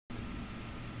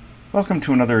Welcome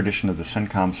to another edition of the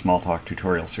CenCom Smalltalk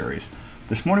tutorial series.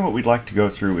 This morning what we'd like to go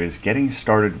through is getting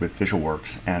started with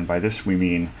VisualWorks, and by this we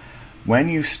mean when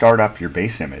you start up your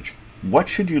base image, what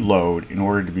should you load in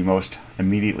order to be most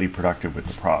immediately productive with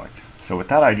the product? So with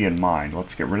that idea in mind,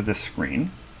 let's get rid of this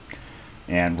screen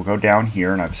and we'll go down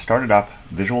here, and I've started up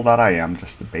visual.im,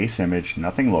 just the base image,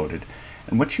 nothing loaded.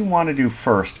 And what you want to do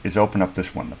first is open up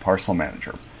this one, the Parcel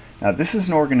Manager. Now this is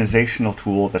an organizational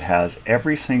tool that has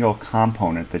every single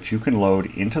component that you can load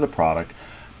into the product,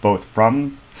 both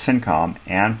from CenCom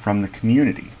and from the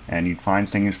community. And you'd find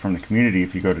things from the community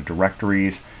if you go to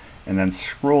directories and then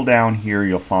scroll down here,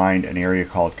 you'll find an area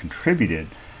called contributed.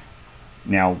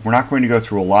 Now we're not going to go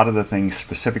through a lot of the things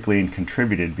specifically in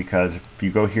contributed, because if you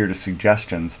go here to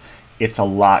suggestions, it's a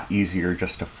lot easier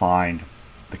just to find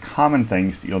the common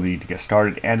things that you'll need to get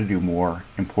started and to do more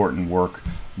important work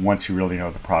once you really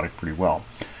know the product pretty well.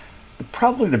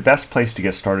 Probably the best place to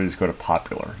get started is go to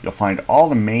Popular. You'll find all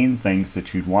the main things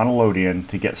that you'd want to load in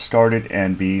to get started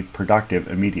and be productive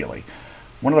immediately.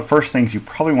 One of the first things you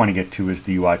probably want to get to is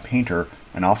the UI Painter.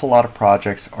 An awful lot of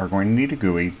projects are going to need a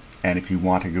GUI, and if you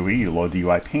want a GUI, you load the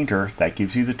UI Painter. That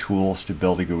gives you the tools to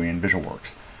build a GUI in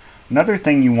VisualWorks. Another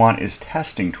thing you want is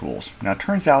testing tools. Now it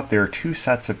turns out there are two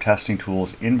sets of testing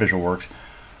tools in VisualWorks,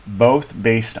 both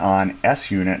based on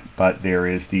SUnit, but there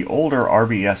is the older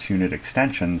RBSUnit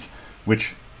extensions,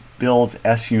 which builds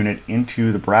SUnit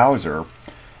into the browser,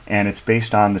 and it's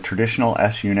based on the traditional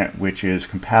SUnit, which is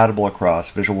compatible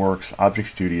across VisualWorks, Object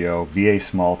Studio, VA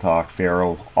Smalltalk,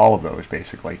 Faro, all of those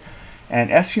basically. And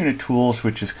SUnit Tools,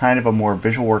 which is kind of a more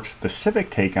VisualWorks specific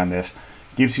take on this,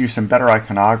 gives you some better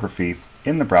iconography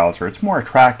in the browser. It's more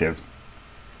attractive,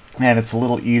 and it's a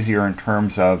little easier in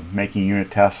terms of making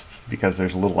unit tests because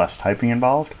there's a little less typing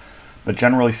involved. But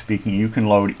generally speaking, you can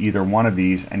load either one of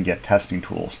these and get testing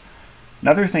tools.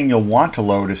 Another thing you'll want to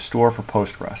load is Store for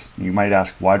Postgres. You might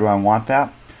ask, why do I want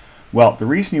that? Well, the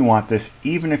reason you want this,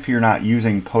 even if you're not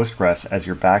using Postgres as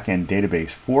your backend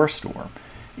database for Store,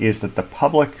 is that the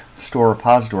public Store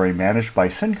repository managed by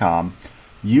CenCom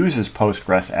uses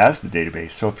Postgres as the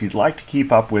database. So if you'd like to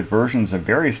keep up with versions of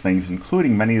various things,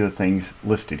 including many of the things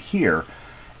listed here,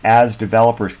 as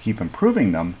developers keep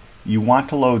improving them, you want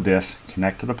to load this,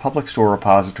 connect to the public Store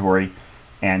repository,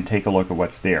 and take a look at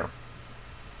what's there.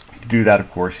 To do that,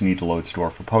 of course, you need to load Store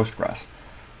for Postgres.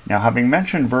 Now, having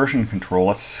mentioned version control,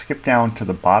 let's skip down to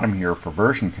the bottom here for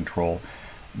version control.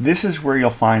 This is where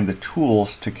you'll find the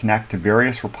tools to connect to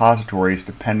various repositories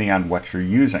depending on what you're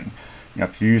using.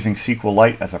 If you're using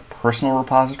SQLite as a personal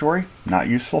repository, not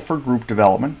useful for group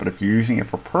development, but if you're using it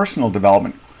for personal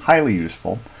development, highly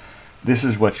useful. This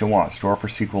is what you want. Store for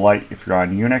SQLite if you're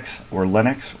on Unix or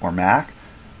Linux or Mac.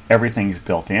 Everything's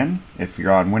built in. If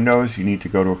you're on Windows, you need to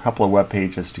go to a couple of web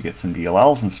pages to get some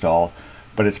DLLs installed,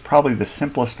 but it's probably the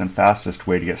simplest and fastest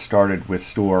way to get started with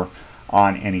Store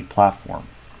on any platform.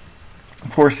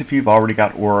 Of course, if you've already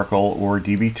got Oracle or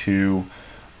DB2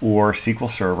 or SQL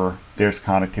Server, there's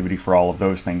connectivity for all of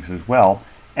those things as well,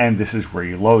 and this is where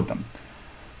you load them.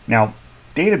 Now,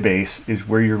 database is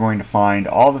where you're going to find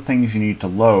all the things you need to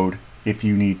load if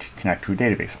you need to connect to a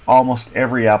database. Almost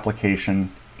every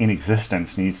application in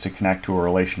existence needs to connect to a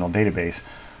relational database.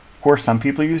 Of course, some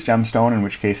people use Gemstone, in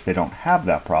which case they don't have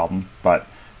that problem, but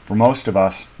for most of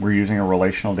us, we're using a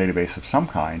relational database of some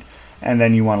kind, and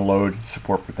then you want to load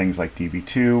support for things like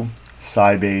DB2,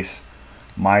 Sybase,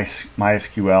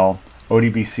 MySQL,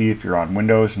 ODBC if you're on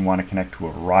Windows and want to connect to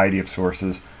a variety of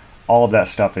sources. All of that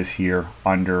stuff is here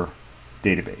under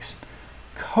database.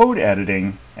 Code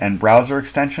editing and browser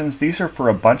extensions, these are for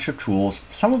a bunch of tools,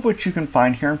 some of which you can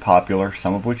find here in Popular,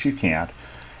 some of which you can't.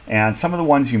 And some of the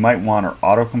ones you might want are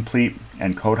autocomplete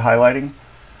and code highlighting.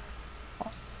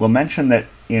 We'll mention that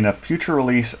in a future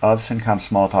release of CenCom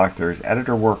Smalltalk, there is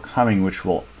editor work coming which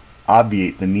will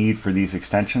obviate the need for these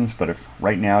extensions, but if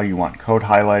right now you want code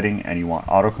highlighting and you want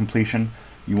auto completion,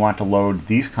 you want to load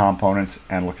these components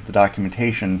and look at the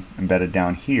documentation embedded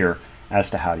down here as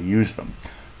to how to use them.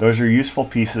 Those are useful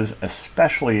pieces,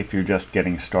 especially if you're just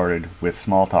getting started with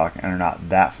Smalltalk and are not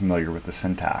that familiar with the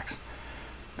syntax.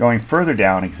 Going further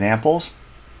down, examples.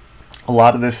 A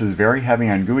lot of this is very heavy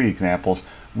on GUI examples,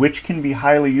 which can be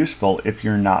highly useful if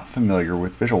you're not familiar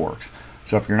with VisualWorks.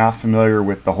 So if you're not familiar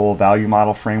with the whole value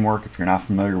model framework, if you're not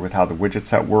familiar with how the widget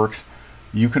set works,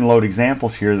 you can load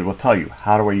examples here that will tell you,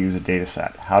 how do I use a data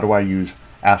set? How do I use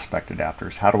aspect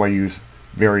adapters? How do I use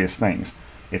various things?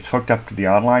 It's hooked up to the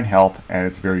online help, and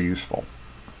it's very useful.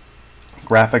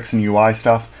 Graphics and UI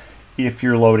stuff, if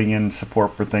you're loading in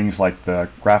support for things like the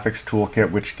graphics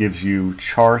toolkit, which gives you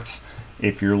charts,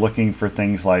 if you're looking for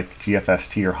things like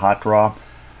GFST or HotDraw,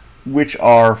 which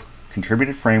are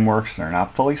contributed frameworks. They're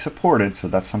not fully supported, so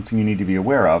that's something you need to be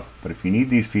aware of, but if you need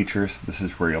these features, this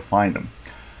is where you'll find them.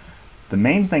 The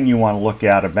main thing you want to look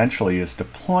at eventually is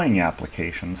deploying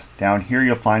applications. Down here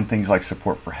you'll find things like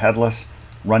support for headless,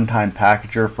 runtime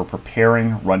packager for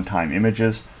preparing runtime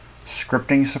images,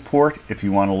 scripting support if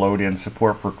you want to load in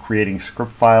support for creating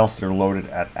script files that are loaded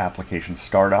at application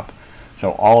startup.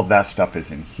 So all of that stuff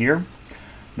is in here.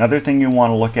 Another thing you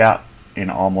want to look at in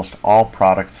almost all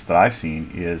products that I've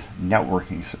seen is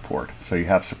networking support. So you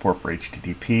have support for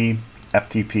HTTP,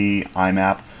 FTP,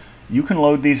 IMAP. You can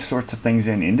load these sorts of things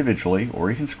in individually, or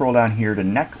you can scroll down here to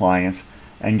net clients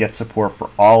and get support for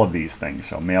all of these things.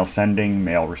 So mail sending,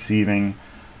 mail receiving,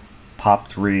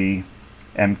 POP3,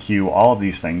 MQ, all of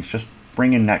these things. Just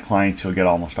bring in net clients, you'll get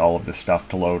almost all of this stuff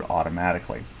to load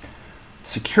automatically.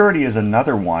 Security is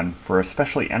another one. For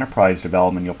especially enterprise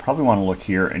development, you'll probably want to look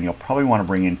here, and you'll probably want to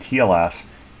bring in TLS.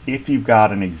 If you've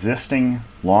got an existing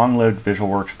long-lived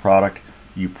VisualWorks product,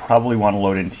 you probably want to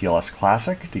load in TLS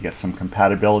Classic to get some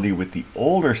compatibility with the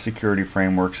older security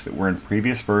frameworks that were in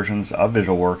previous versions of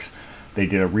VisualWorks. They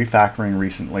did a refactoring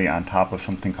recently on top of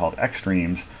something called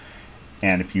Extremes.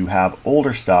 And if you have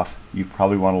older stuff, you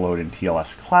probably want to load in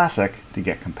TLS Classic to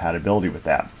get compatibility with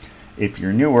that. If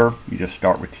you're newer, you just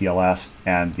start with TLS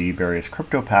and the various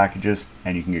crypto packages,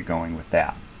 and you can get going with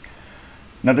that.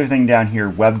 Another thing down here,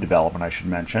 web development, I should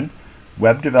mention.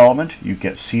 Web development, you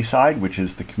get Seaside, which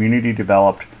is the community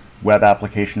developed web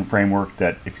application framework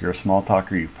that if you're a small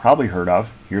talker, you've probably heard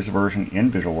of. Here's a version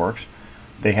in VisualWorks.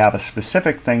 They have a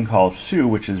specific thing called SUE,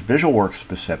 which is VisualWorks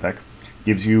specific.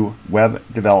 Gives you web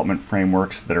development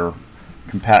frameworks that are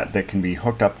that can be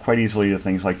hooked up quite easily to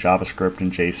things like JavaScript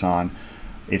and JSON.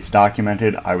 It's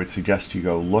documented. I would suggest you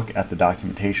go look at the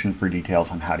documentation for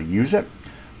details on how to use it,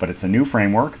 but it's a new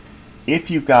framework. If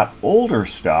you've got older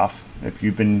stuff, if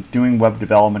you've been doing web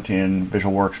development in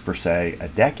VisualWorks for say a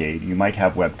decade, you might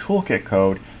have Web Toolkit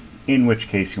code, in which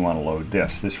case you want to load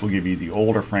this. This will give you the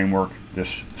older framework.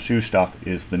 This SUE stuff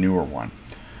is the newer one.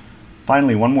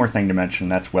 Finally, one more thing to mention,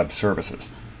 that's web services.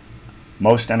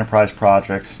 Most enterprise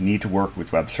projects need to work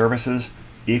with web services.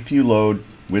 If you load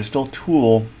WSDL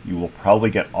Tool, you will probably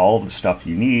get all of the stuff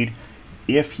you need.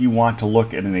 If you want to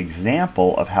look at an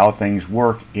example of how things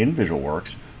work in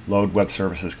VisualWorks, load Web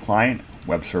Services Client,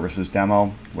 Web Services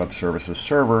Demo, Web Services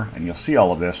Server, and you'll see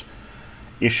all of this.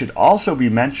 It should also be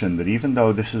mentioned that even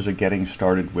though this is a getting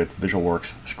started with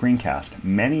VisualWorks screencast,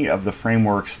 many of the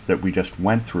frameworks that we just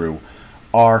went through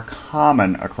are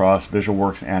common across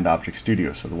VisualWorks and Object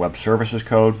Studio. So the Web Services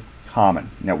code, common.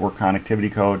 Network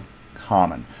connectivity code,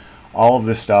 common. All of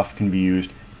this stuff can be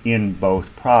used in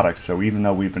both products. So even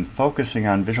though we've been focusing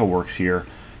on VisualWorks here,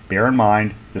 bear in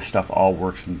mind this stuff all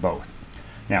works in both.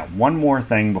 Now, one more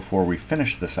thing before we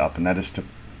finish this up, and that is to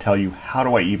tell you how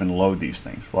do I even load these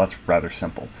things. Well, that's rather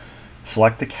simple.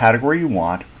 Select the category you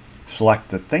want, select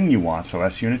the thing you want, so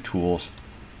SUnit Tools,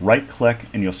 right click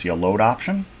and you'll see a load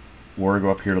option, or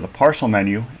go up here to the parcel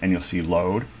menu and you'll see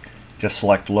load. Just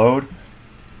select load.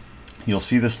 You'll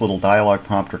see this little dialog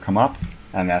prompter come up,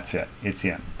 and that's it. It's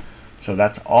in. So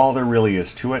that's all there really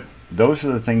is to it. Those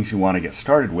are the things you want to get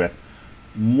started with.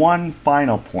 One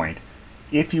final point.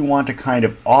 If you want to kind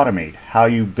of automate how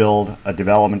you build a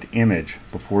development image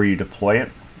before you deploy it,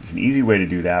 there's an easy way to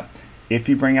do that. If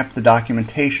you bring up the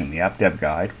documentation, the app dev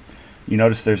guide, you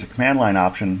notice there's a command line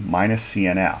option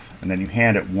 -CNF, and then you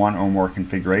hand it one or more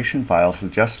configuration files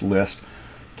that just list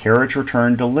carriage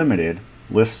return delimited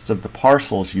lists of the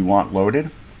parcels you want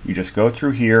loaded. You just go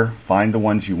through here, find the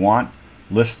ones you want,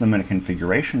 list them in a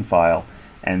configuration file,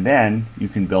 and then you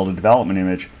can build a development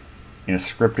image in a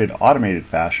scripted, automated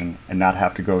fashion and not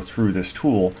have to go through this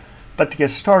tool. But to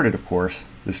get started, of course,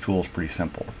 this tool is pretty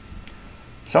simple.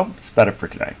 So that's about it for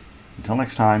today. Until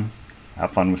next time,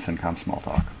 have fun with SynCom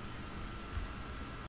Smalltalk.